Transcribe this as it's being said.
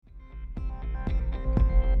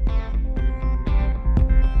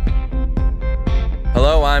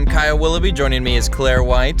I'm Kyle Willoughby. Joining me is Claire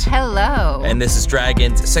White. Hello. And this is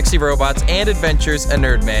Dragons, Sexy Robots, and Adventures, a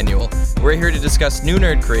Nerd Manual. We're here to discuss new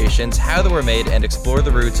nerd creations, how they were made, and explore the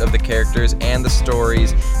roots of the characters and the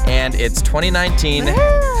stories. And it's 2019. Woo!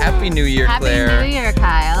 Happy New Year, Claire. Happy New Year,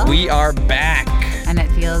 Kyle. We are back. And it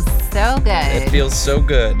feels so good. It feels so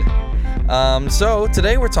good. So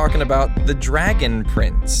today we're talking about the Dragon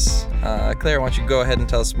Prince. Claire, why don't you go ahead and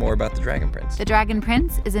tell us more about the Dragon Prince? The Dragon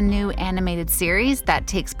Prince is a new animated series that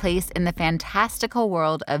takes place in the fantastical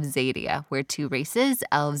world of Zadia, where two races,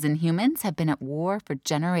 elves and humans, have been at war for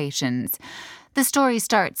generations. The story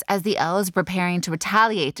starts as the elves are preparing to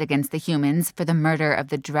retaliate against the humans for the murder of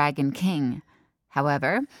the Dragon King.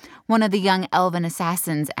 However, one of the young elven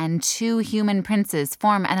assassins and two human princes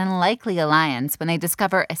form an unlikely alliance when they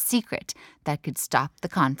discover a secret that could stop the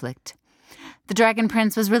conflict. The Dragon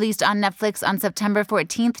Prince was released on Netflix on September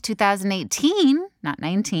 14th, 2018, not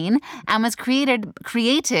 19, and was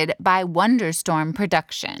created by Wonderstorm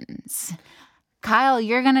Productions. Kyle,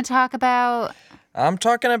 you're going to talk about... I'm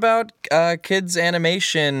talking about kids'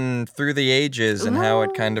 animation through the ages and how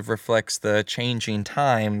it kind of reflects the changing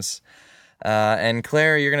times. And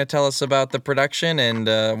Claire, you're going to tell us about the production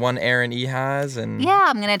and one Aaron Ehasz. Yeah,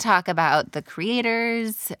 I'm going to talk about the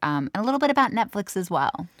creators and a little bit about Netflix as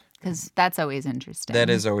well, because that's always interesting. That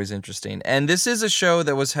is always interesting. And this is a show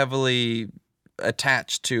that was heavily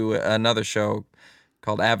attached to another show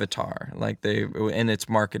called Avatar. In its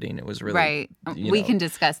marketing, it was really... Right. We can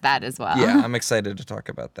discuss that as well. Yeah, I'm excited to talk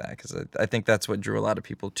about that because I think that's what drew a lot of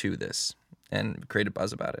people to this and created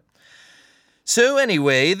buzz about it. So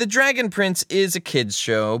anyway, The Dragon Prince is a kids'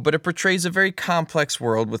 show, but it portrays a very complex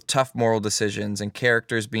world with tough moral decisions and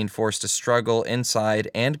characters being forced to struggle inside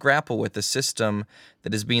and grapple with the system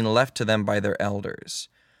that is being left to them by their elders.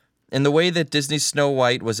 In the way that Disney's Snow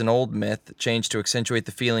White was an old myth, changed to accentuate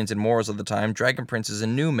the feelings and morals of the time, Dragon Prince is a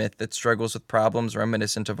new myth that struggles with problems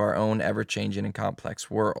reminiscent of our own ever-changing and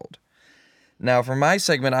complex world. Now, for my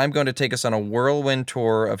segment, I'm going to take us on a whirlwind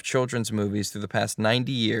tour of children's movies through the past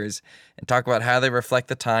 90 years and talk about how they reflect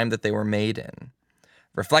the time that they were made in.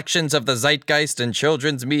 Reflections of the zeitgeist in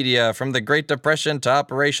children's media, from the Great Depression to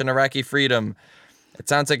Operation Iraqi Freedom. It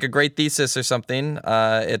sounds like a great thesis or something.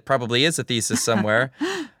 It probably is a thesis somewhere.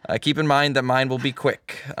 Keep in mind that mine will be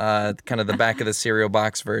quick, kind of the back of the cereal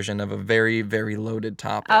box version of a very, very loaded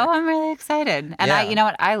topic. Oh, I'm really excited. And you know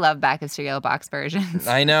what? I love back of cereal box versions.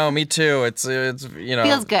 I know, me too. It's feels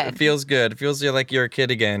good. It feels good. It feels like you're a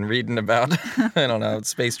kid again, reading about, I don't know,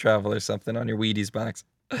 space travel or something on your Wheaties box.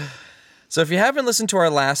 So if you haven't listened to our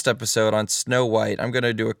last episode on Snow White, I'm going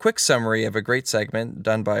to do a quick summary of a great segment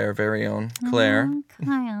done by our very own Claire. Oh,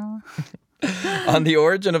 Kyle. On the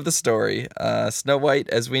origin of the story, Snow White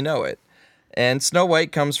as we know it. And Snow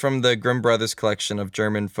White comes from the Grimm Brothers collection of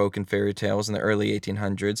German folk and fairy tales in the early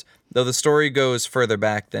 1800s, though the story goes further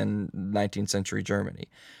back than 19th century Germany.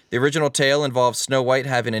 The original tale involves Snow White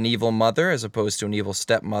having an evil mother as opposed to an evil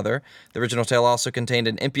stepmother. The original tale also contained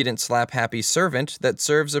an impudent, slap-happy servant that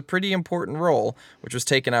serves a pretty important role, which was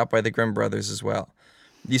taken out by the Grimm Brothers as well.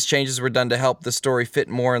 These changes were done to help the story fit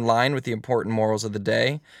more in line with the important morals of the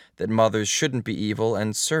day, that mothers shouldn't be evil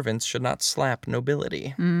and servants should not slap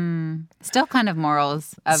nobility. Still kind of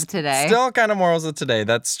morals of today. Still kind of morals of today,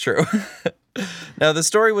 that's true. Now, the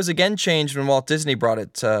story was again changed when Walt Disney brought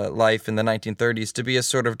it to life in the 1930s to be a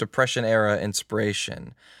sort of Depression-era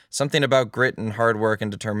inspiration. Something about grit and hard work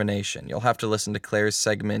and determination. You'll have to listen to Claire's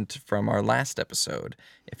segment from our last episode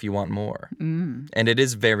if you want more. And it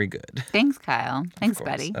is very good. Thanks, Kyle. Thanks, Of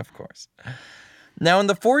course, buddy. Of course. Now, in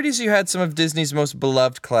the 40s, you had some of Disney's most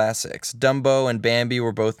beloved classics. Dumbo and Bambi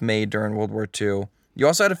were both made during World War II. You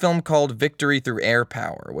also had a film called Victory Through Air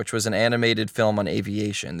Power, which was an animated film on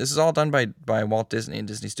aviation. This is all done by Walt Disney and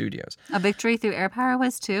Disney Studios. A Victory Through Air Power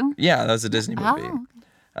was too? Yeah, that was a Disney movie. Oh.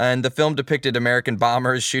 And the film depicted American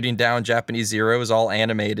bombers shooting down Japanese Zeros, all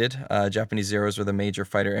animated. Japanese Zeros were the major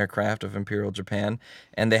fighter aircraft of Imperial Japan.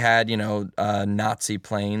 And they had, Nazi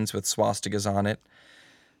planes with swastikas on it.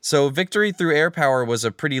 So Victory Through Air Power was a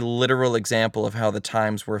pretty literal example of how the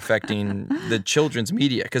times were affecting the children's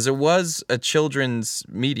media, because it was a children's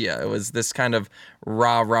media. It was this kind of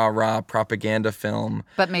rah propaganda film.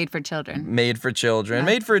 But made for children. Made for children. Yeah.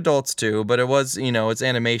 Made for adults too, but it was, it's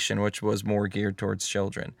animation, which was more geared towards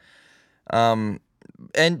children. But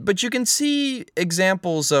you can see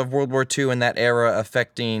examples of World War II in that era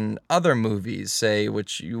affecting other movies, say,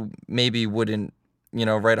 which you maybe wouldn't,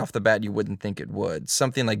 right off the bat, you wouldn't think it would.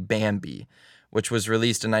 Something like Bambi, which was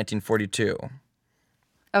released in 1942.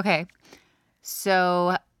 Okay.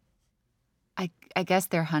 So I guess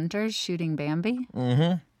they're hunters shooting Bambi?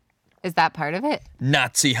 Mm-hmm. Is that part of it?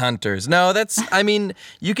 Nazi hunters. No, I mean,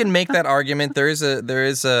 you can make that argument. There is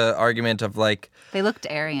a argument of like They looked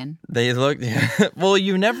Aryan. they look. Well,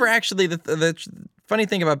 you never actually. The funny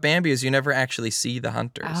thing about Bambi is you never actually see the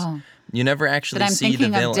hunters. Oh. You never actually But I'm see the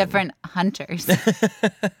thinking villain. of different hunters.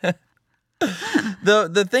 The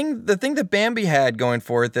thing that Bambi had going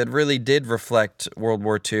for it that really did reflect World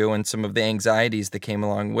War II and some of the anxieties that came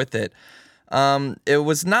along with it. It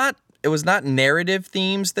was not narrative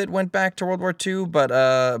themes that went back to World War II, but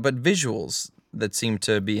visuals that seemed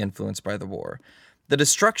to be influenced by the war. The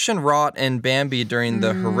destruction wrought in Bambi during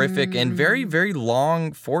the horrific and very, very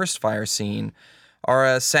long forest fire scene are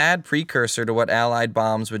a sad precursor to what Allied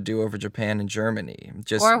bombs would do over Japan and Germany.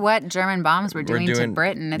 Or what German bombs were doing to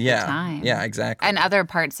Britain at the time. Yeah, exactly. And other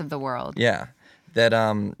parts of the world. Yeah. That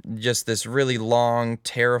just this really long,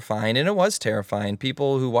 terrifying, and it was terrifying.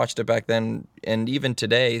 People who watched it back then and even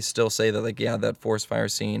today still say that, like, yeah, that forest fire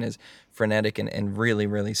scene is frenetic and really,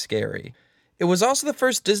 really scary. It was also the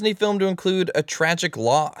first Disney film to include a tragic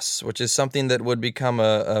loss, which is something that would become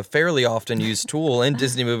a fairly often used tool in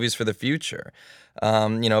Disney movies for the future.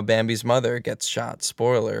 Bambi's mother gets shot.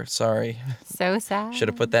 Spoiler, sorry. So sad. Should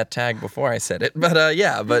have put that tag before I said it. But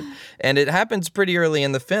and it happens pretty early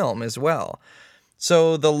in the film as well.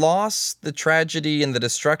 So the loss, the tragedy, and the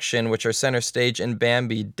destruction, which are center stage in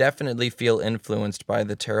Bambi, definitely feel influenced by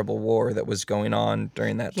the terrible war that was going on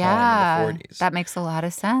during that time in the 40s. That makes a lot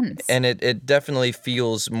of sense. And it definitely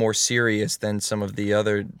feels more serious than some of the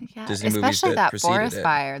other Disney movies especially that that preceded forest it.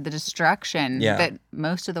 fire, the destruction that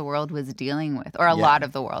most of the world was dealing with, or a lot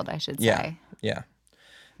of the world, I should say. Yeah.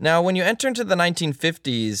 Now, when you enter into the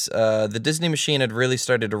 1950s, the Disney machine had really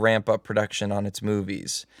started to ramp up production on its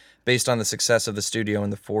movies, based on the success of the studio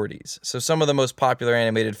in the 40s. So some of the most popular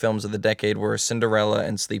animated films of the decade were Cinderella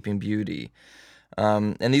and Sleeping Beauty.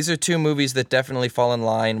 And these are two movies that definitely fall in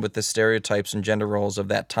line with the stereotypes and gender roles of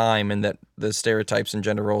that time, and that the stereotypes and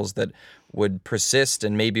gender roles that would persist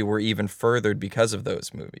and maybe were even furthered because of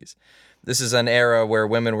those movies. This is an era where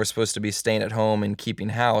women were supposed to be staying at home and keeping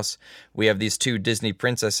house. We have these two Disney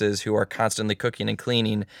princesses who are constantly cooking and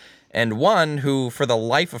cleaning, and one who, for the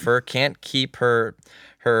life of her, can't keep her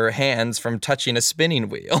hands from touching a spinning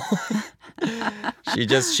wheel. She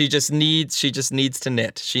just needs to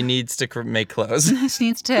knit. She needs to make clothes. She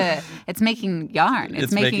needs to. It's making yarn.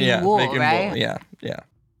 It's making wool, right? Wool. Yeah.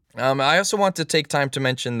 I also want to take time to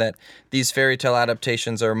mention that these fairy tale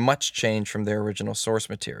adaptations are much changed from their original source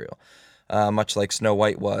material, much like Snow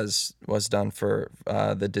White was done for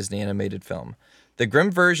the Disney animated film. The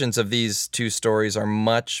grim versions of these two stories are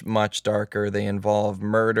much, much darker. They involve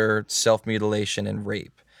murder, self-mutilation, and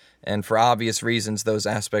rape. And for obvious reasons, those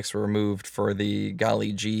aspects were removed for the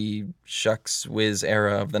golly gee shucks whiz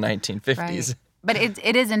era of the 1950s. Right. But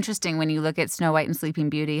it is interesting when you look at Snow White and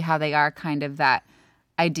Sleeping Beauty, how they are kind of that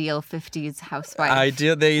ideal 50s housewife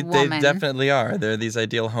They woman. definitely are. They're these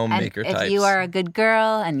ideal homemaker and types. if you are a good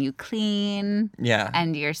girl and you clean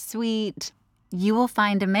and you're sweet, you will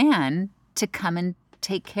find a man to come and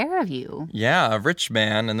take care of you. Yeah, a rich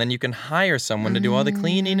man, and then you can hire someone to do all the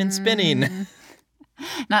cleaning and spinning.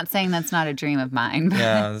 Not saying that's not a dream of mine. But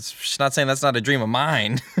Yeah, she's not saying that's not a dream of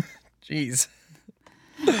mine. Jeez.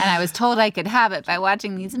 and I was told I could have it by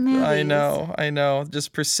watching these movies. I know.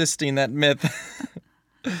 Just persisting that myth.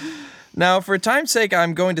 Now, for time's sake,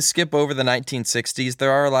 I'm going to skip over the 1960s.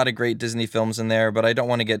 There are a lot of great Disney films in there, but I don't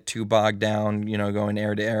want to get too bogged down, going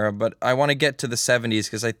era to era. But I want to get to the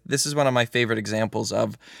 70s because this is one of my favorite examples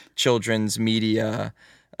of children's media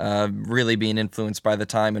really being influenced by the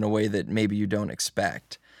time in a way that maybe you don't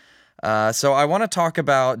expect. So I want to talk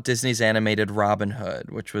about Disney's animated Robin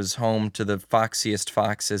Hood, which was home to the foxiest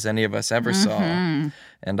foxes any of us ever saw.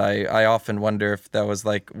 And I often wonder if that was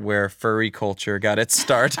like where furry culture got its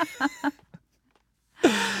start.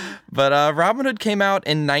 But Robin Hood came out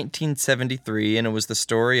in 1973, and it was the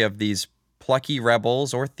story of these plucky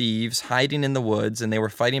rebels or thieves hiding in the woods, and they were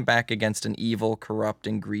fighting back against an evil, corrupt,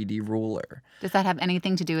 and greedy ruler. Does that have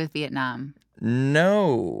anything to do with Vietnam?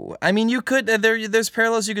 No. I mean, you could, there's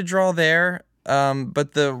parallels you could draw there,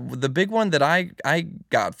 but the big one that I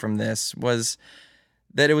got from this was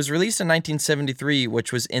that it was released in 1973,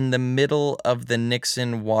 which was in the middle of the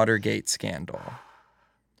Nixon Watergate scandal.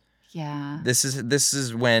 Yeah. This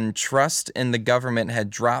is when trust in the government had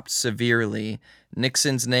dropped severely.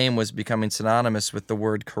 Nixon's name was becoming synonymous with the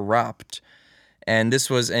word corrupt. And it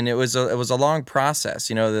was a long process.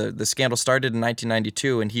 The scandal started in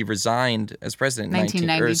 1992, and he resigned as president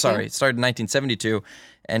started in 1972,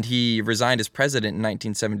 and he resigned as president in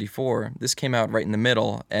 1974. This came out right in the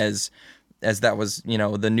middle as that was,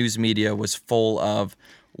 the news media was full of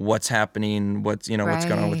what's happening, what's going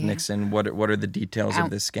on with Right. Nixon, what are the details of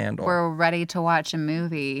And this scandal. we're ready to watch a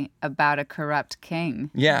movie about a corrupt king.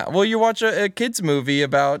 Yeah, well, you watch a kids movie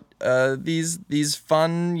about these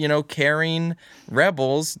fun, caring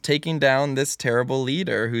rebels taking down this terrible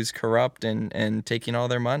leader who's corrupt and taking all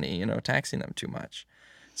their money, taxing them too much.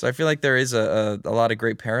 So I feel like there is a lot of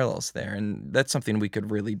great parallels there, and that's something we could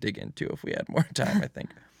really dig into if we had more time, I think.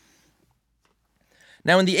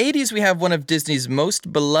 Now, in the 80s, we have one of Disney's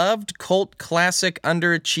most beloved cult classic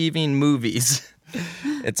underachieving movies.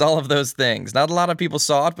 It's all of those things. Not a lot of people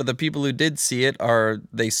saw it, but the people who did see it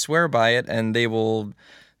they swear by it, and they will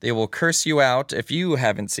curse you out if you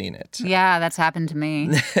haven't seen it. Yeah, that's happened to me.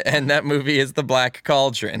 And that movie is The Black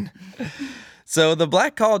Cauldron. So The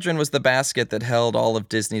Black Cauldron was the basket that held all of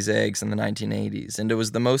Disney's eggs in the 1980s, and it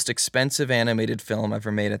was the most expensive animated film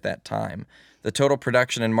ever made at that time. The total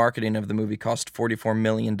production and marketing of the movie cost $44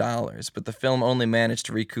 million, but the film only managed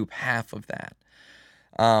to recoup half of that.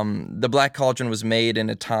 The Black Cauldron was made in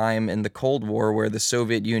a time in the Cold War where the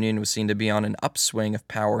Soviet Union was seen to be on an upswing of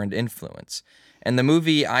power and influence. And the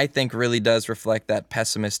movie, I think, really does reflect that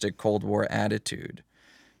pessimistic Cold War attitude.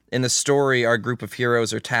 In the story, our group of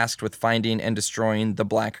heroes are tasked with finding and destroying the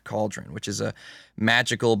Black Cauldron, which is a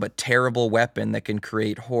magical but terrible weapon that can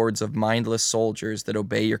create hordes of mindless soldiers that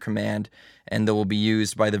obey your command and that will be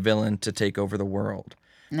used by the villain to take over the world.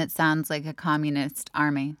 And it sounds like a communist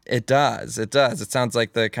army. It does. It does. It sounds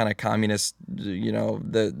like the kind of communist,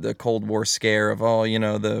 the Cold War scare of,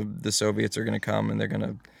 the Soviets are going to come and they're going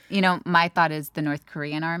to... My thought is the North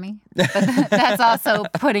Korean army. But that's also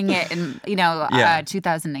putting it in,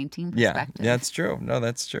 2019 perspective. Yeah, that's true. No,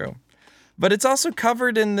 that's true. But it's also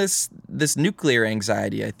covered in this nuclear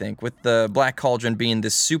anxiety, I think, with the Black Cauldron being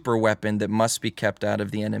this super weapon that must be kept out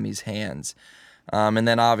of the enemy's hands. And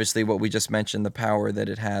then obviously what we just mentioned, the power that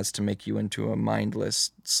it has to make you into a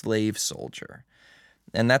mindless slave soldier.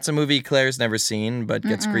 And that's a movie Claire's never seen, but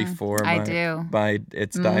gets grief for by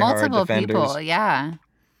its diehard Multiple defenders. People, yeah.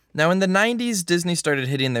 Now, in the 90s, Disney started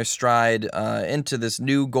hitting their stride into this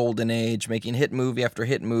new golden age, making hit movie after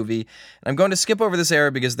hit movie. And I'm going to skip over this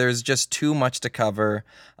era because there's just too much to cover.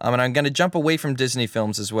 And I'm going to jump away from Disney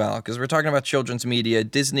films as well, because we're talking about children's media.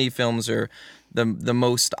 Disney films are the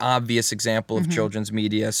most obvious example of children's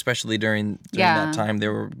media, especially during that time. They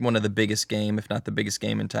were one of the biggest game, if not the biggest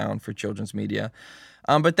game in town for children's media.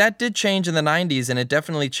 But that did change in the 90s, and it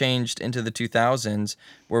definitely changed into the 2000s,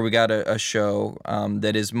 where we got a show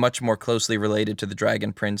that is much more closely related to the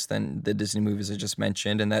Dragon Prince than the Disney movies I just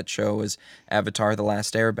mentioned, and that show is Avatar: The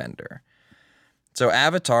Last Airbender. So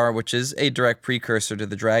Avatar, which is a direct precursor to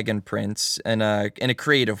the Dragon Prince in a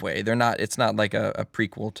creative way. It's not like a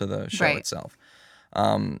prequel to the show itself.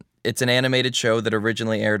 It's an animated show that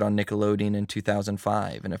originally aired on Nickelodeon in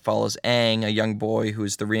 2005, and it follows Aang, a young boy who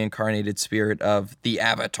is the reincarnated spirit of the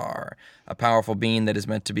Avatar, a powerful being that is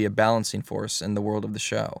meant to be a balancing force in the world of the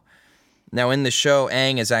show. Now, in the show,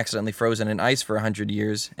 Aang is accidentally frozen in ice for 100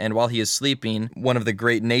 years, and while he is sleeping, one of the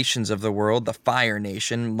great nations of the world, the Fire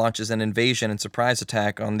Nation, launches an invasion and surprise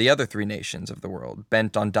attack on the other three nations of the world,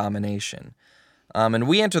 bent on domination. And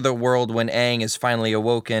we enter the world when Aang is finally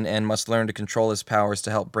awoken and must learn to control his powers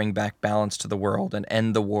to help bring back balance to the world and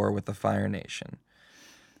end the war with the Fire Nation.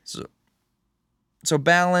 So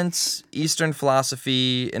balance, Eastern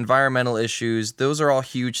philosophy, environmental issues, those are all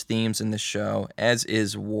huge themes in this show, as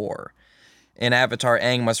is war. In Avatar,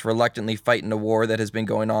 Aang must reluctantly fight in a war that has been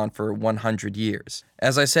going on for 100 years.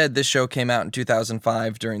 As I said, this show came out in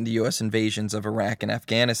 2005 during the U.S. invasions of Iraq and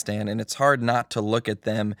Afghanistan, and it's hard not to look at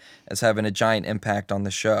them as having a giant impact on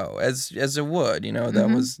the show, as it would.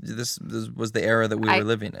 That was this was the era that we were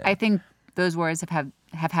living in. I think those wars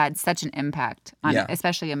have had such an impact on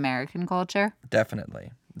especially American culture.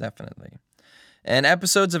 Definitely. And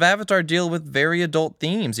episodes of Avatar deal with very adult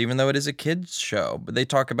themes, even though it is a kids' show. But they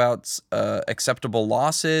talk about acceptable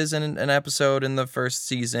losses in an episode in the first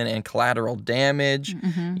season and collateral damage.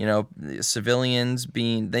 Civilians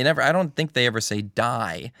being I don't think they ever say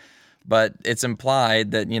die, but it's implied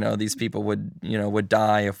that these people would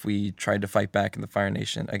die if we tried to fight back in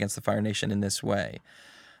against the Fire Nation in this way.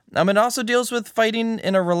 It also deals with fighting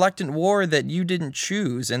in a reluctant war that you didn't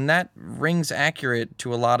choose, and that rings accurate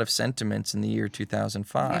to a lot of sentiments in the year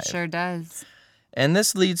 2005. It sure does. And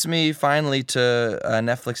this leads me finally to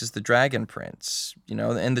Netflix's The Dragon Prince.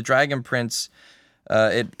 And The Dragon Prince,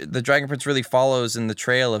 The Dragon Prince really follows in the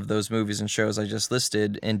trail of those movies and shows I just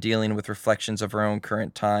listed in dealing with reflections of our own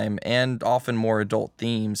current time and often more adult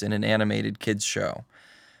themes in an animated kids show.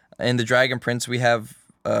 In The Dragon Prince, we have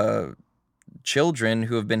children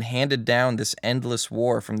who have been handed down this endless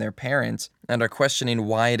war from their parents and are questioning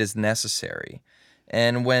why it is necessary.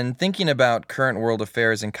 And when thinking about current world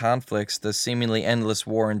affairs and conflicts, the seemingly endless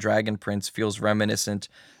war in Dragon Prince feels reminiscent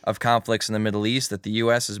of conflicts in the Middle East that the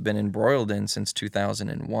U.S. has been embroiled in since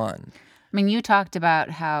 2001. I mean, you talked about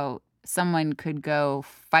how someone could go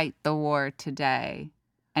fight the war today,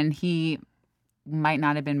 and he might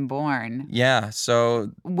not have been born. Yeah,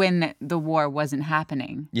 so... when the war wasn't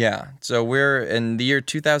happening. Yeah, so we're in the year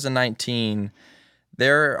 2019.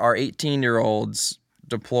 There are 18-year-olds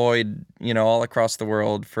deployed, all across the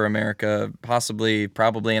world for America, probably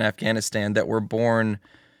in Afghanistan, that were born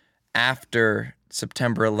after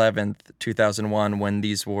September 11th, 2001, when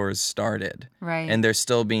these wars started. Right. And they're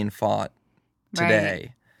still being fought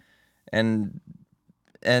today. Right.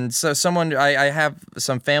 And so I have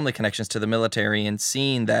some family connections to the military, and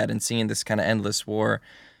seeing that and seeing this kind of endless war,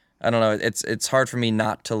 I don't know, it's hard for me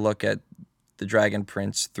not to look at the Dragon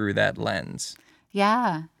Prince through that lens.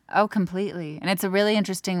 Yeah. Oh, completely. And it's a really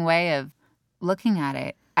interesting way of looking at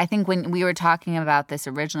it. I think when we were talking about this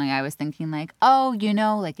originally, I was thinking like,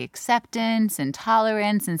 acceptance and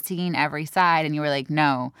tolerance and seeing every side. And you were like,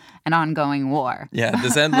 no, an ongoing war. Yeah,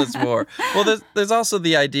 this endless war. Well, there's also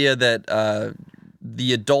the idea that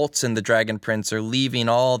the adults in the Dragon Prince are leaving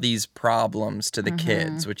all these problems to the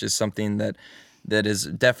kids, which is something that is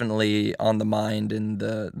definitely on the mind in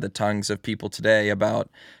the tongues of people today about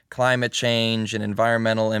climate change and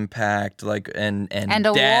environmental impact, and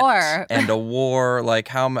a debt war. And a war. Like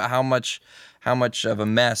how much of a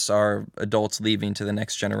mess are adults leaving to the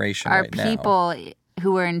next generation right now? Are people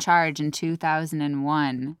who were in charge in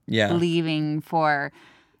 2001 leaving for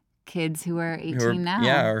kids who are 18 now?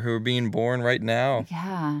 Yeah, or who are being born right now.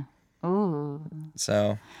 Yeah. Ooh.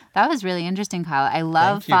 So that was really interesting, Kyle. I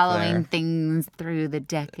love following Claire. Things through the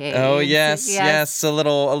decades. Oh yes. A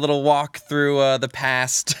little walk through the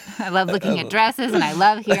past. I love looking at dresses, and I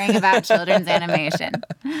love hearing about children's animation.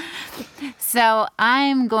 So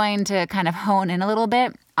I'm going to kind of hone in a little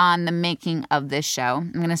bit on the making of this show.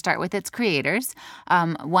 I'm going to start with its creators,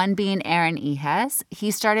 one being Aaron Ehasz. He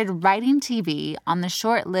started writing TV on the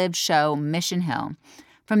short-lived show Mission Hill.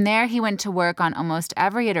 From there, he went to work on almost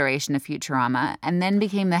every iteration of Futurama and then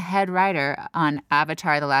became the head writer on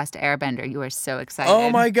Avatar: The Last Airbender. You are so excited. Oh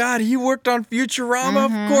my God, he worked on Futurama?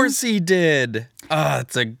 Of course he did.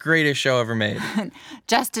 It's the greatest show ever made.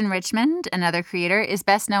 Justin Richmond, another creator, is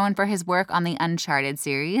best known for his work on the Uncharted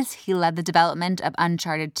series. He led the development of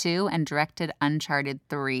Uncharted 2 and directed Uncharted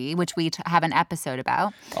 3, which we have an episode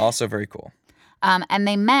about. Also very cool. And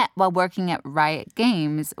they met while working at Riot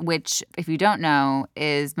Games, which, if you don't know,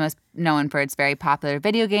 is most known for its very popular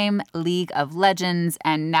video game, League of Legends,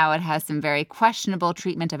 and now it has some very questionable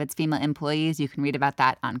treatment of its female employees. You can read about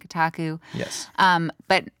that on Kotaku. Yes.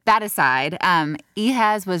 But that aside,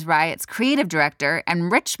 Ehasz was Riot's creative director,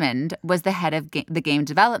 and Richmond was the head of the game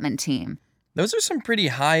development team. Those are some pretty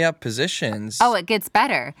high up positions. Oh, it gets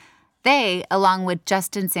better. They, along with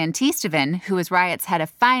Justin Santisteban, who was Riot's head of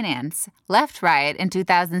finance, left Riot in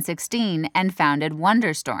 2016 and founded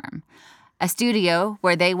Wonderstorm, a studio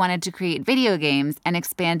where they wanted to create video games and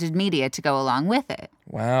expanded media to go along with it.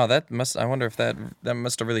 Wow, I wonder if that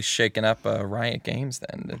must have really shaken up Riot Games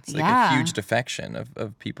then. It's like Yeah. a huge defection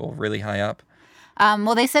of people really high up.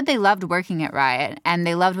 Well, they said they loved working at Riot, and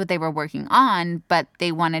they loved what they were working on, but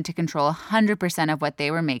they wanted to control 100% of what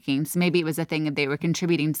they were making. So maybe it was a thing that they were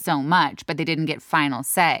contributing so much, but they didn't get final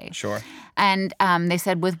say. Sure. And they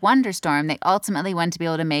said with Wonderstorm, they ultimately want to be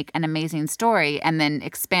able to make an amazing story and then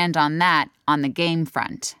expand on that on the game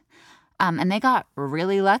front. And they got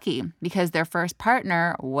really lucky because their first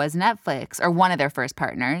partner was Netflix, or one of their first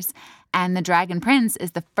partners, and The Dragon Prince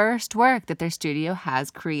is the first work that their studio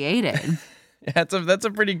has created. That's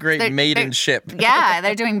a pretty great maiden ship. Yeah,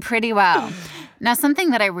 they're doing pretty well. Now,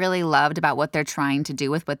 something that I really loved about what they're trying to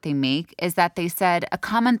do with what they make is that they said a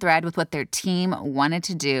common thread with what their team wanted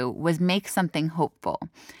to do was make something hopeful.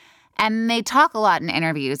 And they talk a lot in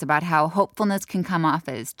interviews about how hopefulness can come off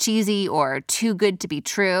as cheesy or too good to be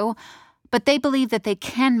true. But they believe that they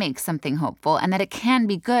can make something hopeful and that it can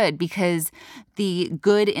be good because the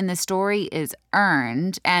good in the story is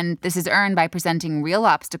earned. And this is earned by presenting real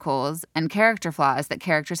obstacles and character flaws that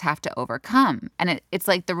characters have to overcome. And it's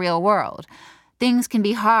like the real world. Things can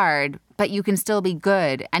be hard, but you can still be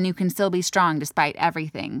good and you can still be strong despite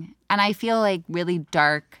everything. And I feel like really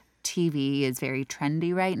dark TV is very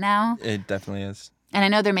trendy right now. It definitely is. And I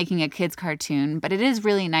know they're making a kids' cartoon, but it is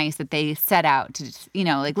really nice that they set out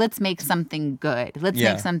to, let's make something good. Let's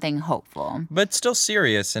make something hopeful. But still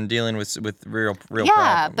serious and dealing with real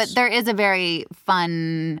yeah, problems. But there is a very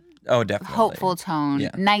fun Oh, definitely. hopeful tone,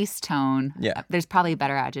 nice tone. Yeah. There's probably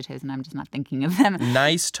better adjectives, and I'm just not thinking of them.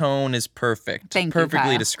 Nice tone is perfect. Thank you,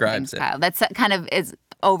 Perfectly Kyle. describes Thanks, it. Kyle. That's kind of is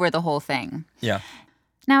over the whole thing. Yeah.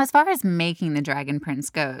 Now, as far as making The Dragon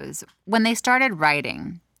Prince goes, when they started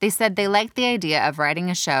writing, they said they liked the idea of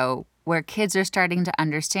writing a show where kids are starting to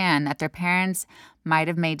understand that their parents might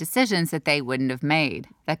have made decisions that they wouldn't have made.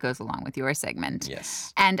 That goes along with your segment.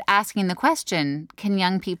 Yes. And asking the question, can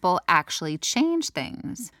young people actually change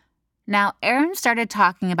things? Now, Aaron started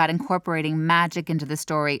talking about incorporating magic into the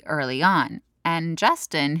story early on. And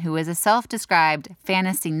Justin, who is a self-described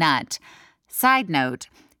fantasy nut, side note,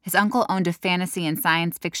 his uncle owned a fantasy and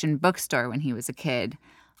science fiction bookstore when he was a kid,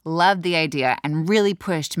 loved the idea and really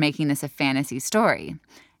pushed making this a fantasy story.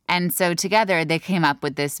 And so together they came up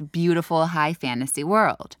with this beautiful high fantasy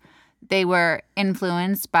world. They were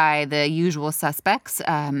influenced by the usual suspects,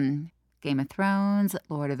 Game of Thrones,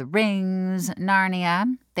 Lord of the Rings,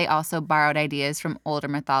 Narnia. They also borrowed ideas from older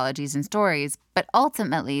mythologies and stories, but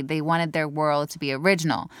ultimately they wanted their world to be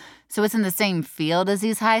original. So it's in the same field as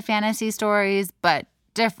these high fantasy stories, but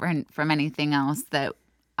different from anything else that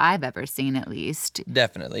I've ever seen, at least.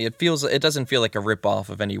 Definitely. It doesn't feel like a ripoff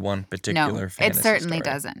of any one particular fantasy it certainly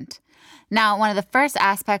story. doesn't. Now, one of the first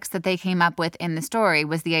aspects that they came up with in the story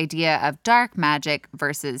was the idea of dark magic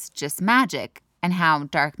versus just magic, and how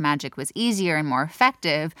dark magic was easier and more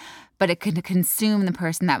effective, but it could consume the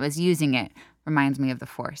person that was using it. Reminds me of the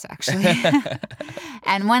Force, actually.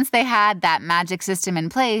 And once they had that magic system in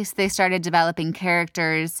place, they started developing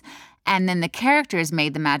characters, and then the characters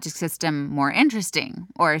made the magic system more interesting,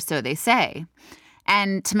 or so they say.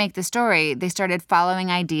 And to make the story, they started following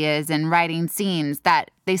ideas and writing scenes that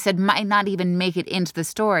they said might not even make it into the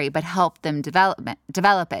story, but help them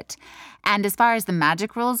develop it. And as far as the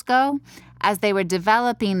magic rules go, as they were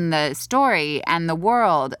developing the story and the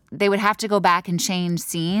world, they would have to go back and change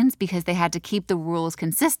scenes because they had to keep the rules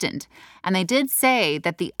consistent. And they did say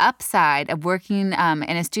that the upside of working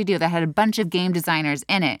in a studio that had a bunch of game designers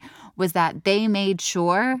in it was that they made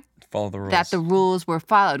sure Follow the rules. that the rules were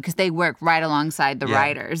followed because they work right alongside the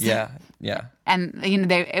writers. Yeah. And,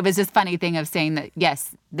 it was this funny thing of saying that,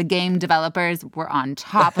 yes, the game developers were on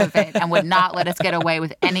top of it and would not let us get away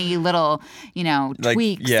with any little,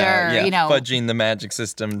 tweaks fudging the magic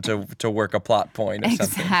system to work a plot point or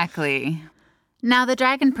something. Exactly. Now, The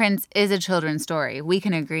Dragon Prince is a children's story. We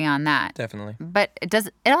can agree on that. Definitely. But it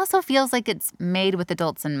also feels like it's made with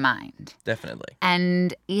adults in mind. Definitely.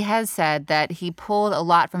 And he has said that he pulled a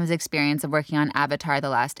lot from his experience of working on Avatar: The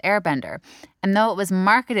Last Airbender. And though it was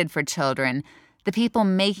marketed for children, the people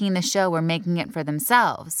making the show were making it for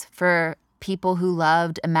themselves, for people who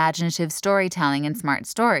loved imaginative storytelling and smart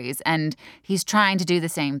stories. And he's trying to do the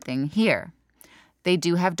same thing here. They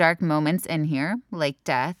do have dark moments in here, like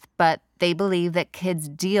death, but they believe that kids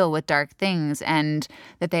deal with dark things and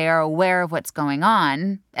that they are aware of what's going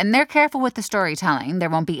on. And they're careful with the storytelling. There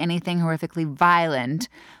won't be anything horrifically violent,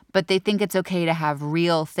 but they think it's okay to have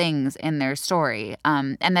real things in their story,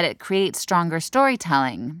 and that it creates stronger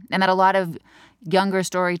storytelling, and that a lot of younger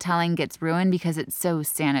storytelling gets ruined because it's so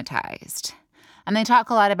sanitized. And they talk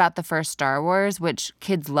a lot about the first Star Wars, which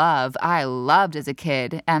kids love. I loved as a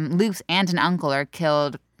kid. Luke's aunt and uncle are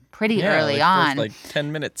killed pretty early on. First,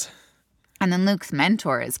 10 minutes. And then Luke's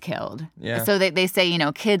mentor is killed. Yeah. So they say,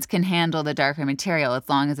 kids can handle the darker material as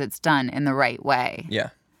long as it's done in the right way. Yeah.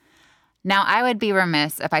 Now, I would be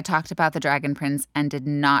remiss if I talked about The Dragon Prince and did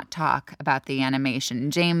not talk about the animation.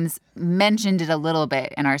 James mentioned it a little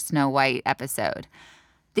bit in our Snow White episode.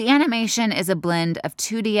 The animation is a blend of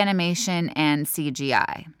 2D animation and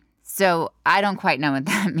CGI. So I don't quite know what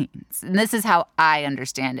that means. And this is how I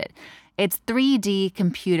understand it. It's 3D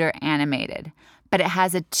computer animated, but it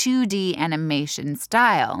has a 2D animation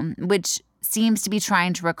style, which seems to be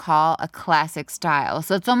trying to recall a classic style.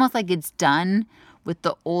 So it's almost like it's done with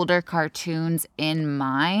the older cartoons in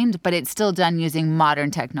mind, but it's still done using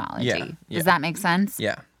modern technology. Yeah. Does that make sense?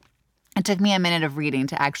 Yeah. It took me a minute of reading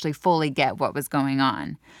to actually fully get what was going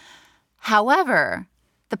on. However,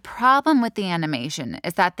 the problem with the animation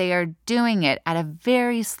is that they are doing it at a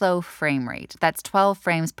very slow frame rate. That's 12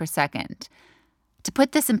 frames per second. To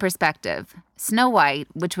put this in perspective, Snow White,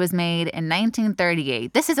 which was made in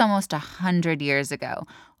 1938, this is almost 100 years ago,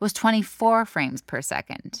 was 24 frames per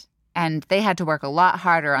second. And they had to work a lot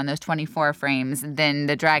harder on those 24 frames than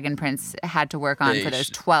the Dragon Prince had to work on for those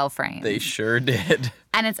 12 frames. They sure did.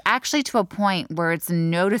 And it's actually to a point where it's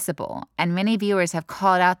noticeable, and many viewers have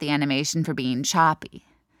called out the animation for being choppy.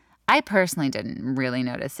 I personally didn't really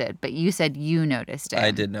notice it, but you said you noticed it.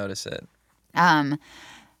 I did notice it.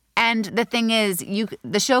 And the thing is,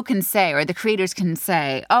 the show can say, or the creators can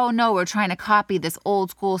say, oh, no, we're trying to copy this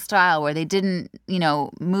old school style where they didn't,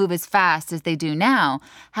 move as fast as they do now.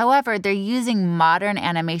 However, they're using modern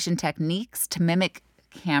animation techniques to mimic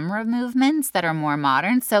camera movements that are more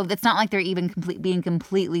modern. So it's not like they're even being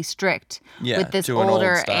completely strict with this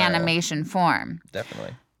older animation form.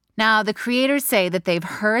 Definitely. Now, the creators say that they've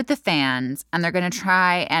heard the fans and they're going to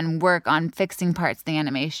try and work on fixing parts of the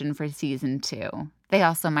animation for season 2. They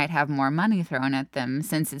also might have more money thrown at them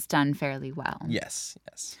since it's done fairly well. Yes.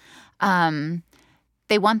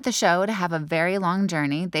 They want the show to have a very long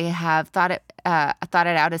journey. They have thought it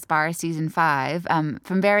out as far as season 5.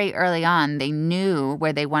 From very early on, they knew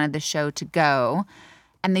where they wanted the show to go,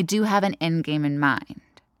 and they do have an end game in mind.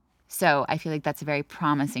 So I feel like that's a very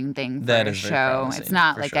promising thing for a show. It's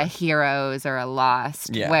not like a Heroes or a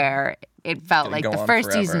Lost where it felt like the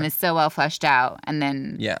first season is so well fleshed out, and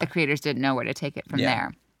then the creators didn't know where to take it from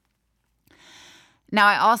there. Now,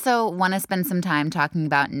 I also want to spend some time talking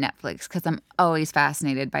about Netflix because I'm always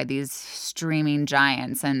fascinated by these streaming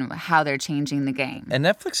giants and how they're changing the game. And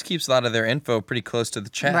Netflix keeps a lot of their info pretty close to the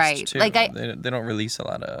chest, too. Like they don't release a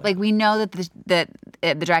lot of... Like, we know that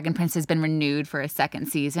the Dragon Prince has been renewed for a second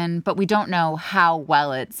season, but we don't know how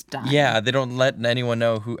well it's done. Yeah, they don't let anyone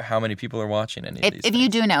know how many people are watching any of these If you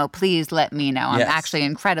do know, please let me know. I'm actually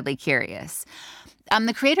incredibly curious.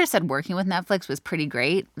 The creator said working with Netflix was pretty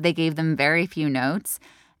great. They gave them very few notes.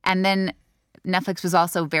 And then Netflix was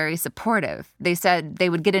also very supportive. They said they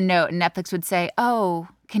would get a note and Netflix would say, oh,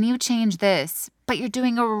 can you change this? But you're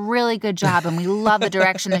doing a really good job and we love the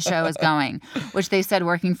direction the show is going, which they said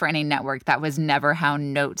working for any network, that was never how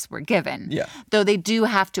notes were given. Yeah. Though they do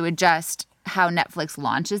have to adjust how Netflix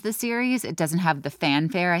launches the series. It doesn't have the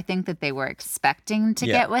fanfare, I think, that they were expecting to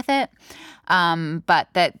get with it. But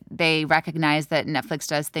that they recognize that Netflix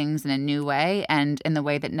does things in a new way, and in the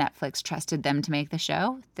way that Netflix trusted them to make the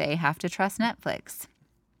show, they have to trust Netflix.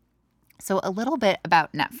 So a little bit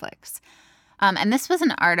about Netflix. And this was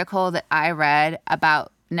an article that I read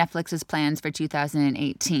about Netflix's plans for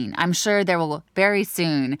 2018. I'm sure there will very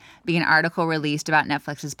soon be an article released about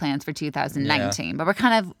Netflix's plans for 2019. But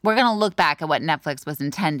we're going to look back at what Netflix was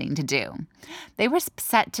intending to do. They were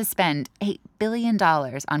set to spend $8 billion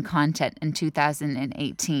on content in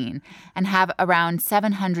 2018 and have around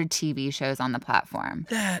 700 TV shows on the platform.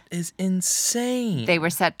 That is insane. They were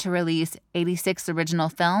set to release 86 original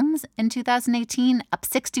films in 2018, up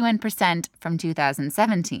 61% from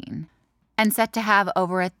 2017. And set to have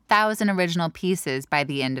over 1,000 original pieces by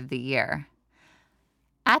the end of the year.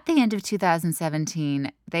 At the end of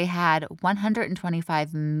 2017, they had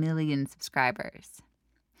 125 million subscribers.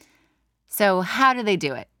 So how do they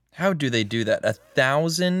do it? How do they do that?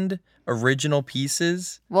 1,000 original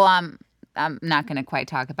pieces? Well, I'm not going to quite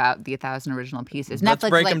talk about the 1,000 original pieces. Let's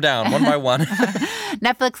break them down one by one.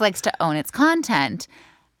 Netflix likes to own its content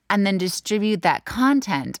and then distribute that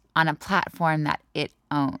content on a platform that it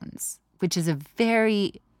owns, which is a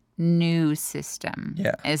very new system.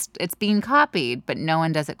 Yeah. It's being copied, but no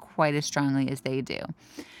one does it quite as strongly as they do.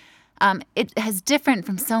 It is different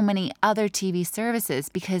from so many other TV services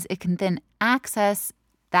because it can then access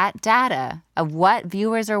that data of what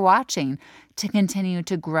viewers are watching to continue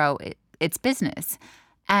to grow its business.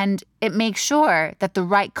 And it makes sure that the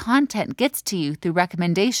right content gets to you through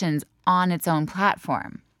recommendations on its own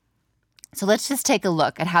platform. So let's just take a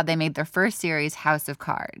look at how they made their first series, House of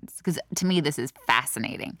Cards, because to me this is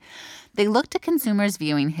fascinating. They looked at consumers'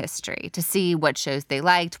 viewing history to see what shows they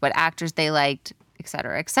liked, what actors they liked, et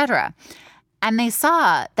cetera, et cetera. And they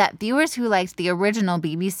saw that viewers who liked the original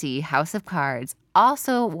BBC House of Cards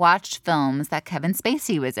also watched films that Kevin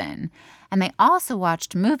Spacey was in. And they also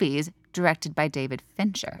watched movies directed by David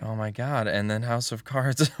Fincher. Oh my God. And then House of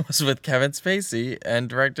Cards was with Kevin Spacey and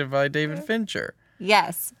directed by David Fincher.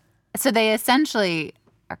 Yes. So they essentially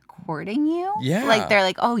are courting you? Yeah. Like they're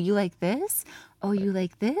like, oh, you like this? Oh, you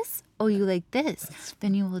like this? Oh, you like this?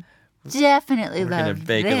 Then you will definitely love this. We're going to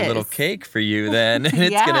bake a little cake for you then, and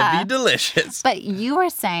it's going to be delicious. But you were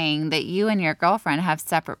saying that you and your girlfriend have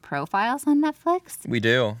separate profiles on Netflix? We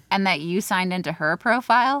do. And that you signed into her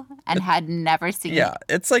profile and had never seen it? Yeah,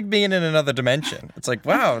 it's like being in another dimension. It's like,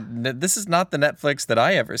 wow, this is not the Netflix that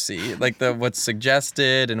I ever see. Like what's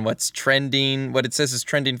suggested and what's trending, what it says is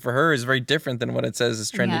trending for her is very different than what it says is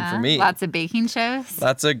trending for me. Lots of baking shows.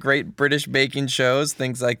 Lots of great British baking shows,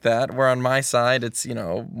 things like that. Where on my side, it's,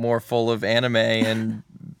 more full of anime and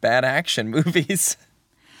bad action movies.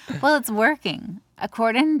 Well, it's working.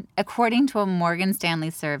 According to a Morgan Stanley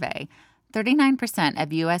survey, 39%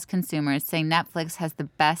 of U.S. consumers say Netflix has the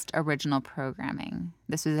best original programming.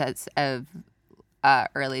 This was as of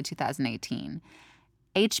early 2018.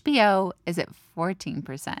 HBO is at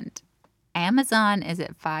 14%. Amazon is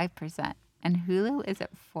at 5%. And Hulu is at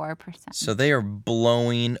 4%. So they are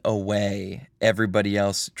blowing away everybody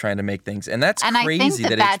else trying to make things. And that's and crazy I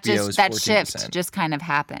think that HBO is 14%. That shift just kind of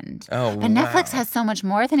happened. Oh, but Netflix wow. has so much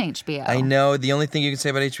more than HBO. I know. The only thing you can say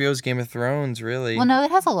about HBO is Game of Thrones, really. Well, no, it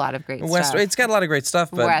has a lot of great stuff. It's got a lot of great stuff,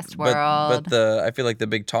 but Westworld. I feel like the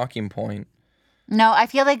big talking point. No, I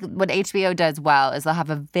feel like what HBO does well is they'll have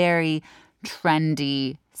a very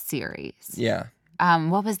trendy series. Yeah.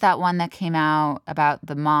 What was that one that came out about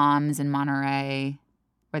the moms in Monterey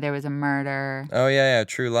where there was a murder? Oh, yeah.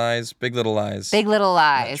 True Lies. Big Little Lies. Big Little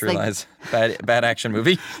Lies. Not True Lies. Bad action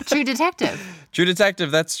movie. True Detective. True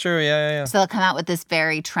Detective. That's true. Yeah. So they'll come out with this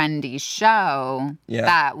very trendy show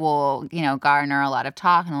that will, garner a lot of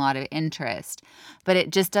talk and a lot of interest. But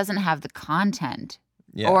it just doesn't have the content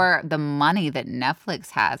or the money that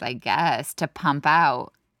Netflix has, I guess, to pump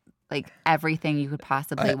out like everything you could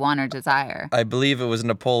possibly want or desire. I believe it was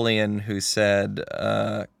Napoleon who said,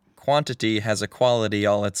 quantity has a quality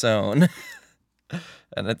all its own.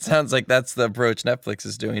 And it sounds like that's the approach Netflix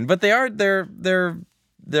is doing. But their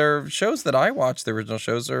shows that I watch, the original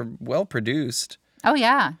shows, are well produced. Oh,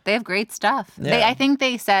 yeah. They have great stuff. Yeah. I think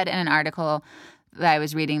they said in an article that I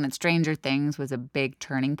was reading that Stranger Things was a big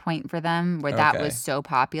turning point for them, where that was so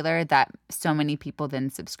popular that so many people then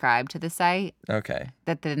subscribed to the site. Okay.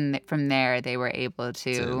 That then from there they were able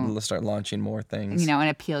to start launching more things. And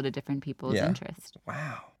appeal to different people's interests.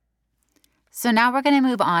 Wow. So now we're going to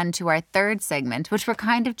move on to our third segment, which we're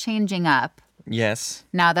kind of changing up. Yes.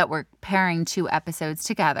 Now that we're pairing 2 episodes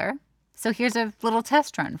together. So here's a little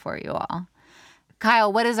test run for you all.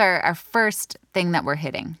 Kyle, what is our first thing that we're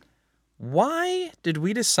hitting? Why did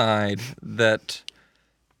we decide that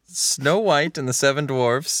Snow White and the Seven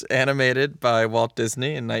Dwarfs, animated by Walt Disney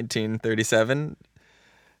in 1937,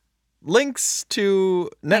 links to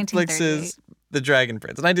Netflix's The Dragon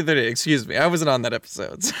Prince? 1938, excuse me. I wasn't on that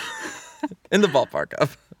episode. In the ballpark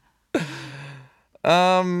of.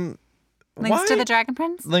 Links to The Dragon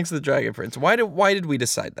Prince? Links to The Dragon Prince. Why did we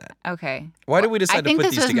decide that? Okay. Why did we decide to put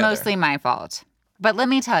these together? I think this was mostly my fault. But let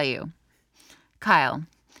me tell you, Kyle,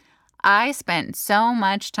 I spent so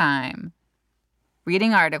much time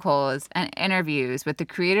reading articles and interviews with the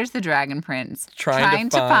creators of The Dragon Prince, trying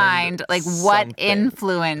to find like what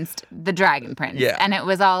influenced The Dragon Prince. Yeah. And it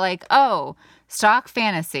was all like, oh, stock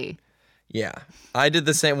fantasy. Yeah. I did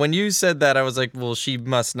the same. When you said that, I was like, well, she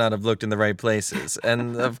must not have looked in the right places.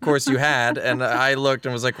 And of course you had. And I looked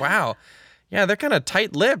and was like, wow. Yeah, they're kind of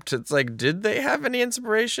tight-lipped. It's like, did they have any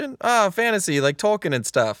inspiration? Oh, fantasy, like Tolkien and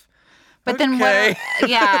stuff. But then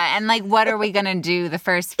and like, what are we gonna do? The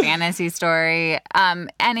first fantasy story.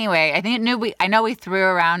 Anyway, I know we threw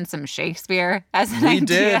around some Shakespeare as an idea. We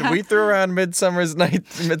did. We threw around Midsummer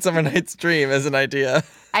Night's Dream as an idea.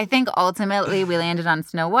 I think ultimately we landed on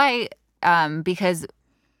Snow White because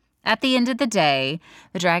at the end of the day,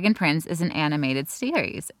 The Dragon Prince is an animated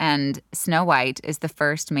series, and Snow White is the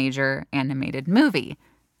first major animated movie.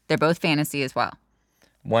 They're both fantasy as well.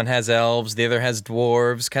 One has elves, the other has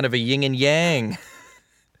dwarves, kind of a yin and yang.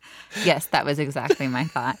 Yes, that was exactly my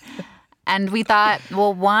thought. And we thought,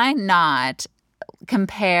 well, why not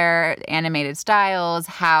compare animated styles,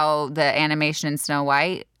 how the animation in Snow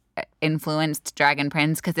White influenced Dragon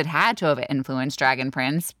Prince, because it had to have influenced Dragon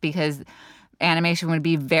Prince, because animation would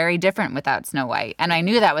be very different without Snow White. And I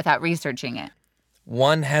knew that without researching it.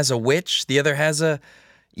 One has a witch, the other has a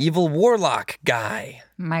evil warlock guy.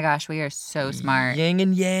 My gosh, we are so smart. Yin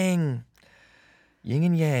and yang. Yin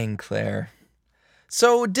and yang, Claire.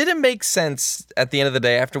 So did it make sense at the end of the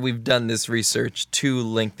day, after we've done this research, to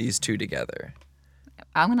link these two together?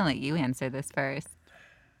 I'm going to let you answer this first.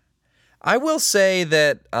 I will say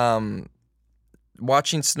that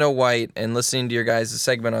watching Snow White and listening to your guys'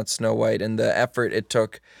 segment on Snow White and the effort it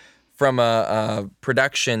took from a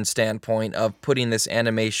production standpoint of putting this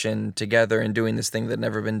animation together and doing this thing that had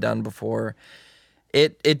never been done before,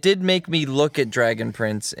 it did make me look at Dragon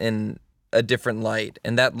Prince in a different light.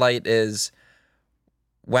 And that light is,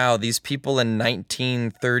 wow, these people in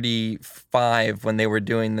 1935, when they were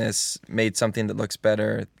doing this, made something that looks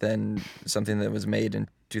better than something that was made in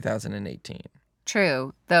 2018.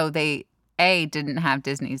 True, though they, A, didn't have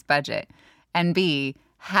Disney's budget, and B,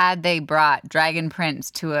 had they brought Dragon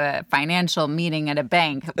Prince to a financial meeting at a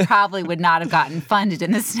bank, probably would not have gotten funded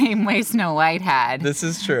in the same way Snow White had. This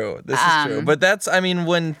is true. This is true. But that's, I mean,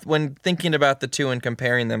 when thinking about the two and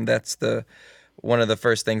comparing them, that's one of the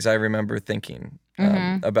first things I remember thinking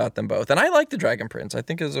about them both. And I like The Dragon Prince. I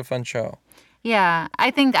think it was a fun show. Yeah,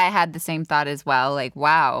 I think I had the same thought as well. Like,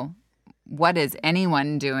 wow, what is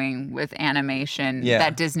anyone doing with animation Yeah.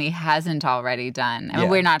 that Disney hasn't already done? I mean, Yeah.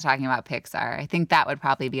 we're not talking about Pixar. I think that would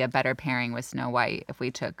probably be a better pairing with Snow White if we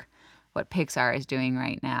took what Pixar is doing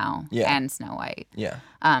right now Yeah. and Snow White. Yeah,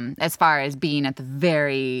 As far as being at the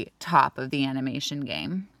very top of the animation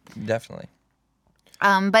game. definitely.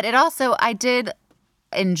 But it also, I did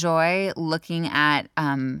enjoy looking at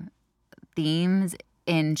themes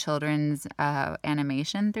in children's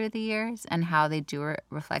animation through the years and how they do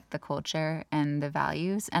reflect the culture and the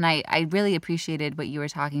values. And I really appreciated what you were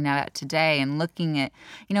talking about today and looking at,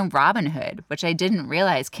 Robin Hood, which I didn't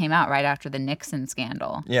realize came out right after the Nixon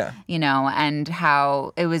scandal. Yeah. And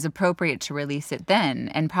how it was appropriate to release it then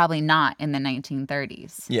and probably not in the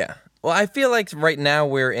 1930s. Yeah. Well, I feel like right now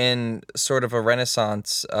we're in sort of a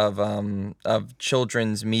renaissance of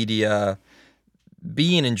children's media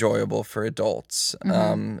being enjoyable for adults,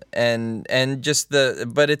 and just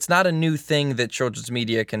but it's not a new thing that children's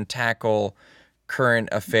media can tackle current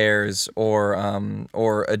affairs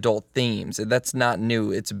or adult themes. That's not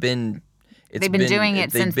new. They've been doing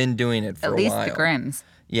it since for at a least while. the Grimms.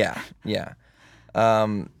 Yeah, yeah.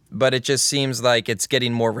 But it just seems like it's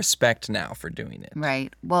getting more respect now for doing it.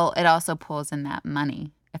 Right. Well, it also pulls in that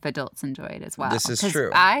money if adults enjoy it as well. This is 'Cause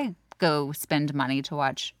true. I go spend money to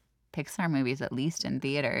watch Pixar movies, at least in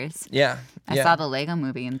theaters. Yeah, I yeah. saw the Lego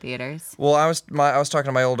movie in theaters. Well, I was talking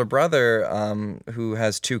to my older brother, who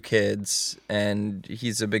has 2 kids, and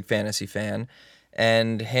he's a big fantasy fan.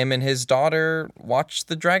 And him and his daughter watched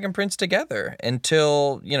The Dragon Prince together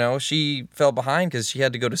until, she fell behind because she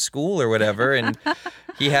had to go to school or whatever. And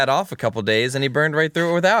he had off a couple days and he burned right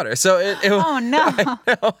through it without her. So Oh, no.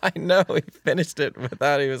 I know. He finished it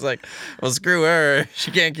without. He was like, well, screw her.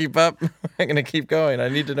 She can't keep up. I'm going to keep going. I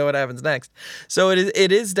need to know what happens next. So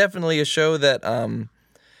it is definitely a show that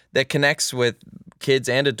that connects with kids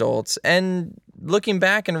and adults. And looking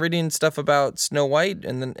back and reading stuff about Snow White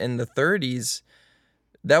in the 30s,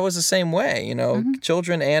 that was the same way,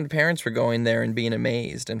 Children and parents were going there and being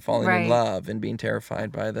amazed and falling Right. in love and being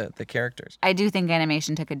terrified by the characters. I do think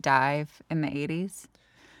animation took a dive in the 80s,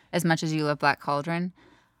 as much as you love Black Cauldron.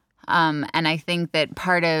 And I think that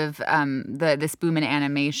part of this boom in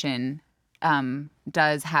animation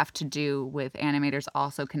does have to do with animators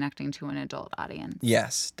also connecting to an adult audience.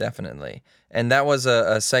 Yes, definitely. And that was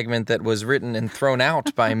a segment that was written and thrown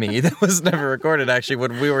out by me. That was never recorded, actually,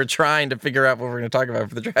 when we were trying to figure out what we were going to talk about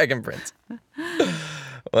for the Dragon Prince.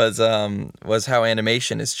 was how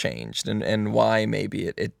animation has changed and why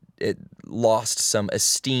maybe it lost some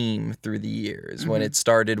esteem through the years when it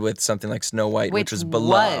started with something like Snow White, which was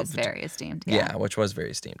beloved. Was very esteemed. Yeah, which was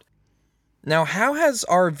very esteemed. Now, how has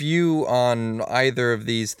our view on either of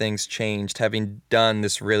these things changed, having done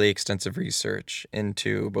this really extensive research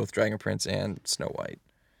into both Dragon Prince and Snow White,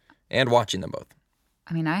 and watching them both?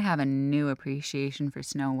 I mean, I have a new appreciation for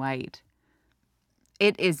Snow White.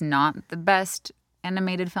 It is not the best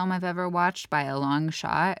animated film I've ever watched by a long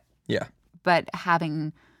shot, Yeah. but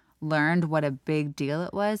having learned what a big deal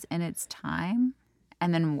it was in its time,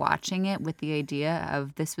 and then watching it with the idea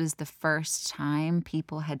of this was the first time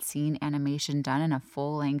people had seen animation done in a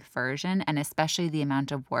full-length version, and especially the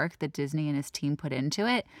amount of work that Disney and his team put into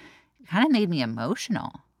it, kind of made me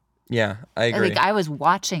emotional. Yeah, I agree. Like, I was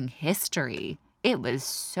watching history. It was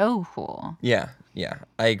so cool. Yeah,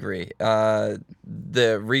 I agree.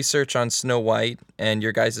 The research on Snow White and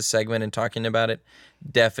your guys' segment and talking about it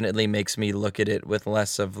definitely makes me look at it with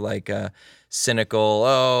less of like a cynical,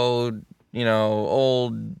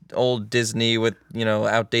 old Disney with,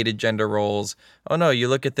 outdated gender roles. Oh no, you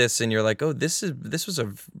look at this and you're like, oh, this was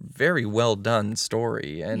a very well done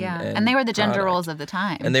story. And they were the gender product. roles of the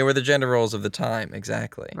time. And they were the gender roles of the time,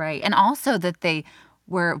 exactly. Right. And also that they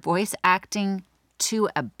were voice acting to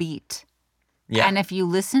a beat. Yeah. And if you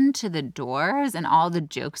listen to the Doors and all the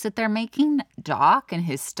jokes that they're making, Doc and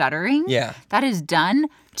his stuttering, Yeah. that is done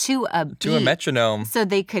to a beat. To a metronome. So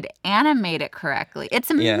they could animate it correctly. It's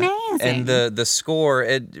amazing. And the score,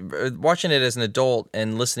 watching it as an adult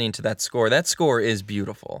and listening to that score is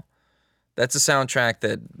beautiful. That's a soundtrack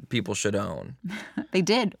that people should own. They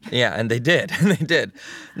did. Yeah, and they did. They did.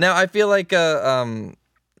 Now, I feel like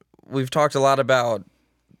we've talked a lot about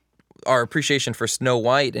our appreciation for Snow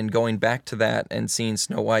White and going back to that and seeing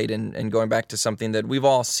Snow White and going back to something that we've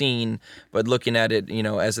all seen, but looking at it,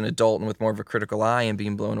 as an adult and with more of a critical eye and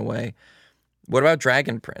being blown away. What about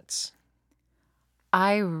Dragon Prince?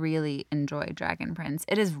 I really enjoy Dragon Prince.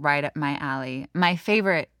 It is right up my alley. My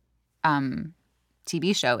favorite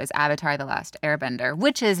TV show is Avatar: The Last Airbender,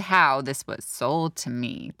 which is how this was sold to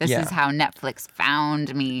me. This is how Netflix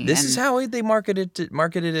found me. This is how they marketed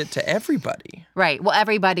it to everybody. Right. Well,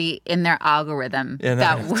 everybody in their algorithm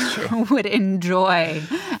that would enjoy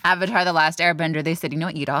Avatar: The Last Airbender, they said, you know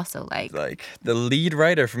what you'd also like? Like, the lead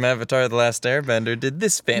writer from Avatar: The Last Airbender did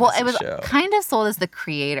this fantasy show. Well, it was kind of sold as the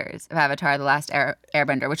creators of Avatar: The Last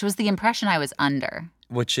Airbender, which was the impression I was under.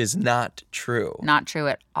 Which is not true. Not true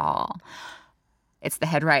at all. It's the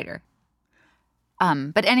head writer.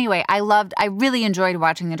 But anyway, I really enjoyed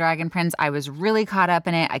watching The Dragon Prince. I was really caught up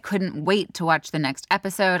in it. I couldn't wait to watch the next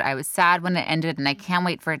episode. I was sad when it ended, and I can't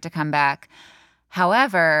wait for it to come back.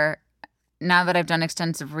 However, now that I've done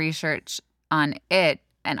extensive research on it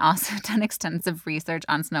and also done extensive research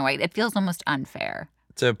on Snow White, it feels almost unfair.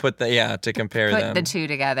 To compare them. Put the two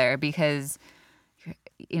together because...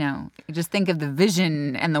 just think of the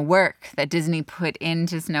vision and the work that Disney put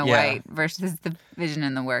into Snow White versus the vision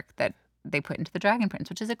and the work that they put into The Dragon Prince,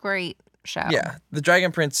 which is a great show. Yeah, The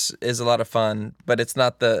Dragon Prince is a lot of fun, but it's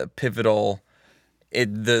not the pivotal,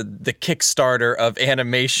 the Kickstarter of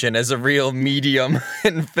animation as a real medium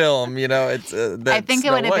in film. It's. I think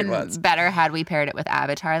it would have been better had we paired it with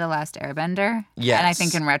Avatar: The Last Airbender. Yes. And I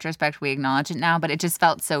think in retrospect we acknowledge it now, but it just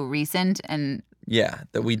felt so recent and. Yeah,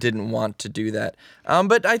 that we didn't want to do that.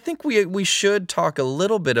 But I think we should talk a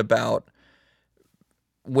little bit about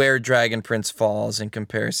where Dragon Prince falls in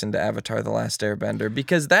comparison to Avatar: The Last Airbender,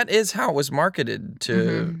 because that is how it was marketed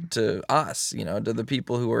to us, to the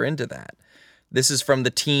people who are into that. This is from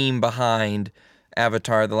the team behind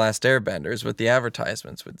Avatar: The Last Airbender, is what the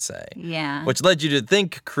advertisements would say. Yeah. Which led you to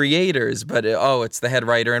think creators, but it's the head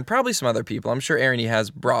writer and probably some other people. I'm sure Aaron has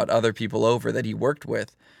brought other people over that he worked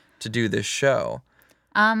with to do this show.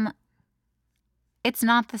 It's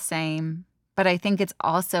not the same, but I think it's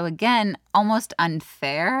also, again, almost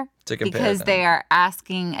unfair to compare because them. they are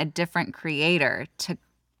asking a different creator to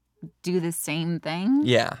do the same thing.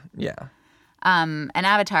 Yeah. And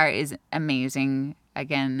Avatar is amazing.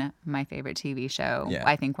 Again, my favorite TV show. Yeah.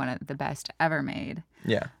 I think one of the best ever made.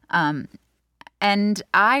 Yeah. And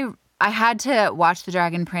I had to watch The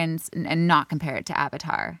Dragon Prince and not compare it to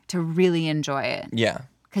Avatar to really enjoy it. Yeah.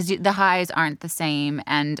 Because the highs aren't the same,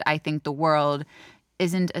 and I think the world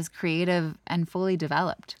isn't as creative and fully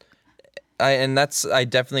developed. I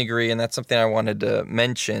definitely agree, and that's something I wanted to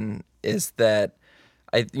mention is that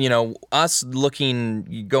us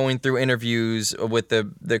going through interviews with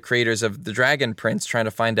the creators of The Dragon Prince, trying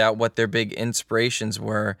to find out what their big inspirations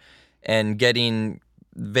were, and getting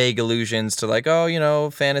vague allusions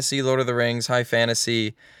to fantasy, Lord of the Rings, high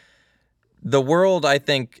fantasy. The world, I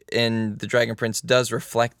think, in The Dragon Prince does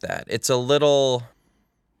reflect that. It's a little...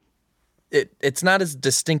 It's not as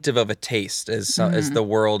distinctive of a taste as the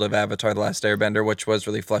world of Avatar: The Last Airbender, which was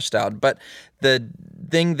really fleshed out. But the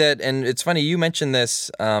thing that... And it's funny, you mentioned this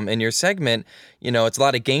in your segment. It's a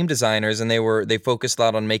lot of game designers, and they focused a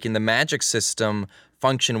lot on making the magic system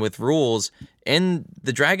function with rules. In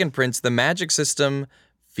The Dragon Prince, the magic system...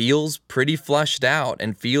 feels pretty flushed out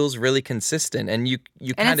and feels really consistent, and you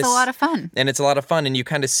kind of... And it's a lot of fun. And it's a lot of fun, and you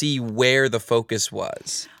kind of see where the focus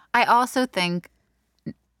was. I also think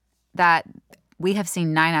that we have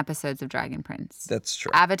seen 9 episodes of Dragon Prince. That's true.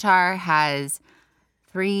 Avatar has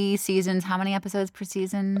 3 seasons. How many episodes per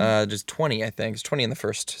season? Just 20, I think. It's 20 in the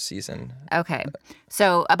first season. Okay.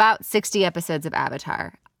 So about 60 episodes of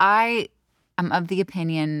Avatar. I am of the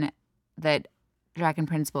opinion that Dragon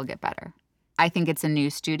Prince will get better. I think it's a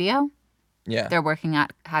new studio. Yeah. They're working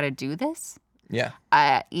out how to do this. Yeah.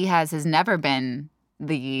 Ehaz has never been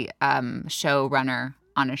the showrunner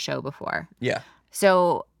on a show before. Yeah.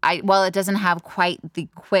 So while it doesn't have quite the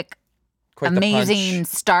quick amazing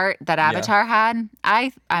start that Avatar had,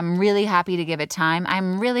 I'm really happy to give it time.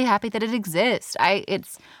 I'm really happy that it exists.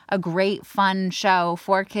 It's a great, fun show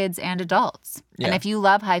for kids and adults. Yeah. And if you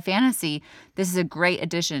love high fantasy, this is a great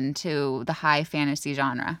addition to the high fantasy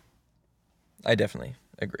genre. I definitely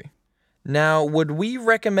agree. Now, would we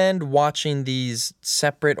recommend watching these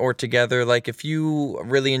separate or together? Like, if you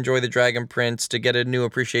really enjoy The Dragon Prince, to get a new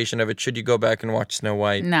appreciation of it, should you go back and watch Snow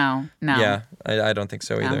White? No. Yeah, I don't think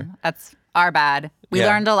so either. That's our bad. We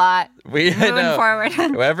learned a lot. Moving forward.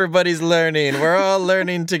 Everybody's learning. We're all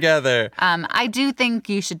learning together. I do think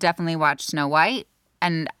you should definitely watch Snow White,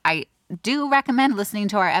 and I do recommend listening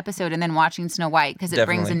to our episode and then watching Snow White because it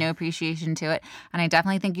brings a new appreciation to it. And I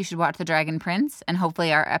definitely think you should watch The Dragon Prince, and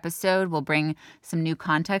hopefully our episode will bring some new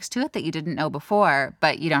context to it that you didn't know before,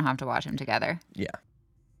 but you don't have to watch them together. Yeah.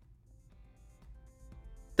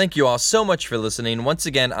 Thank you all so much for listening. Once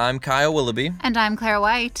again, I'm Kyle Willoughby. And I'm Claire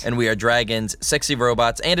White. And we are Dragons, Sexy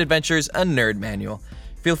Robots, and Adventures, a Nerd Manual.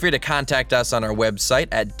 Feel free to contact us on our website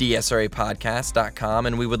at dsrapodcast.com,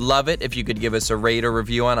 and we would love it if you could give us a rate or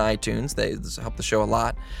review on iTunes. They help the show a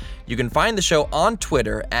lot. You can find the show on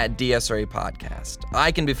Twitter at DSRA Podcast.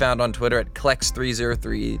 I can be found on Twitter at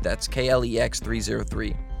Klex303. That's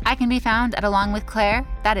KLEX303. I can be found at Along with Claire.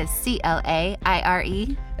 That is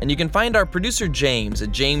CLAIRE. And you can find our producer James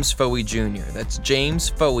at James Fouey Jr. That's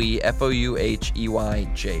James Fouey,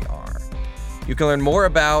 FOUHEYJR. You can learn more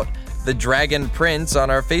about The Dragon Prince on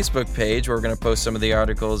our Facebook page, where we're going to post some of the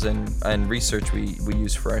articles and research we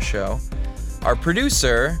use for our show. Our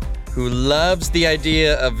producer, who loves the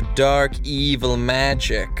idea of dark, evil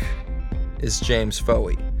magic, is James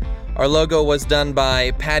Fouey. Our logo was done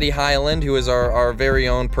by Patty Hyland, who is our very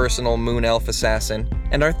own personal Moon Elf assassin.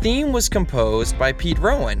 And our theme was composed by Pete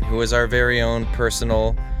Rowan, who is our very own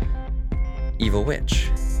personal evil witch.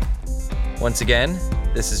 Once again,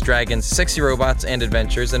 this is Dragon's Sexy Robots and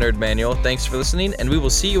Adventures, a Nerd Manual. Thanks for listening, and we will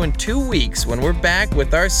see you in 2 weeks when we're back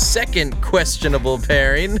with our second questionable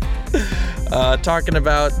pairing, talking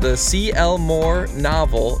about the C.L. Moore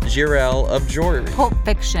novel, Jirel of Jory. Pulp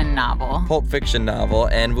fiction novel. Pulp fiction novel,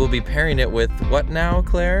 and we'll be pairing it with what now,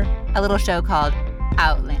 Claire? A little show called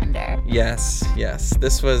Outlander. Yes.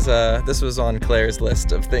 This was on Claire's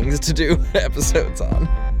list of things to do episodes on.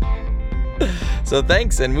 So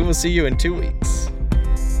thanks, and we will see you in 2 weeks.